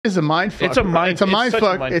It's a mind fuck. It's a mind. It's a mind such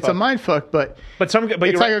fuck. mind It's fuck. a mind fuck. But But it's you're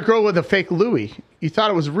like right. a girl with a fake Louis. You thought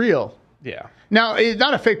it was real. Yeah. Now it's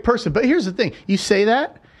not a fake person. But here's the thing: you say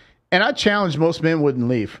that, and I challenge most men wouldn't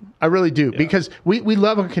leave. I really do because we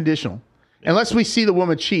love unconditional, unless we see the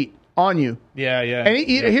woman cheat on you. Yeah. Yeah. And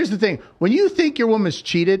here's the thing: when you think your woman's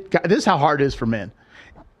cheated, this is how hard it is for men.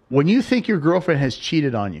 When you think your girlfriend has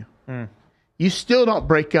cheated on you, you still don't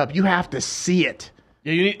break up. You have to see it.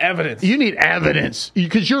 Yeah. You need evidence. You need evidence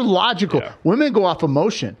because you're logical. Yeah. Women go off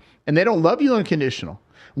emotion and they don't love you unconditional.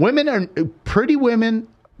 Women are pretty women.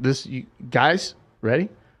 Guys, ready?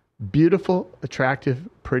 Beautiful, attractive,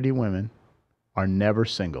 pretty women are never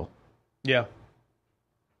single. Yeah.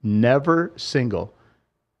 Never single.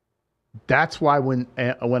 That's why when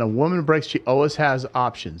a woman breaks, she always has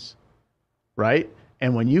options, right?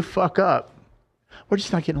 And when you fuck up, we're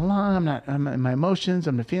just not getting along. I'm in my emotions.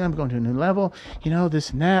 I'm feeling I'm going to a new level. You know, this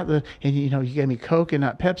and that. And, you know, you gave me Coke and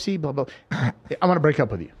not Pepsi, blah, blah. I want to break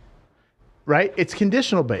up with you. Right? It's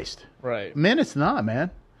conditional based. Right. Men, it's not,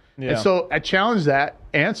 man. Yeah. And so I challenge that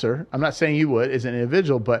answer. I'm not saying you would as an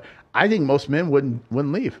individual, but I think most men wouldn't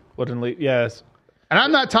leave. Wouldn't leave. Yes. And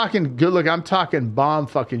I'm not talking good look. I'm talking bomb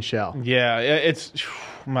fucking shell. Yeah. It's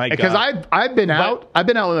my God. Because I've been out. I've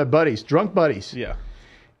been out with my buddies, drunk buddies. Yeah.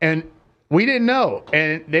 And we didn't know.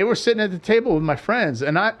 And they were sitting at the table with my friends.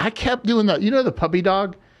 And I kept doing the puppy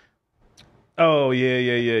dog? Oh,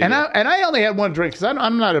 yeah. And I only had one drink because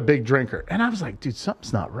I'm not a big drinker. And I was like, dude,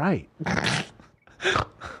 something's not right.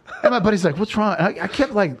 And my buddy's like, what's wrong? And I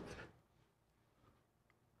kept like,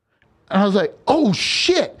 and I was like, oh,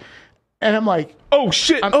 shit. And I'm like, oh,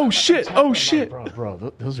 shit.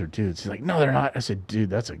 Bro, those are dudes. He's like, no, they're not. I said, dude,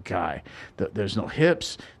 that's a guy. There's no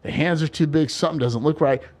hips. The hands are too big. Something doesn't look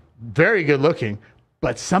right. Very good looking,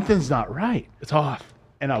 but something's not right. It's off.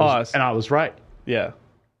 And I was right. Yeah.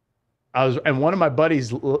 And one of my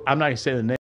buddies, I'm not going to say the name.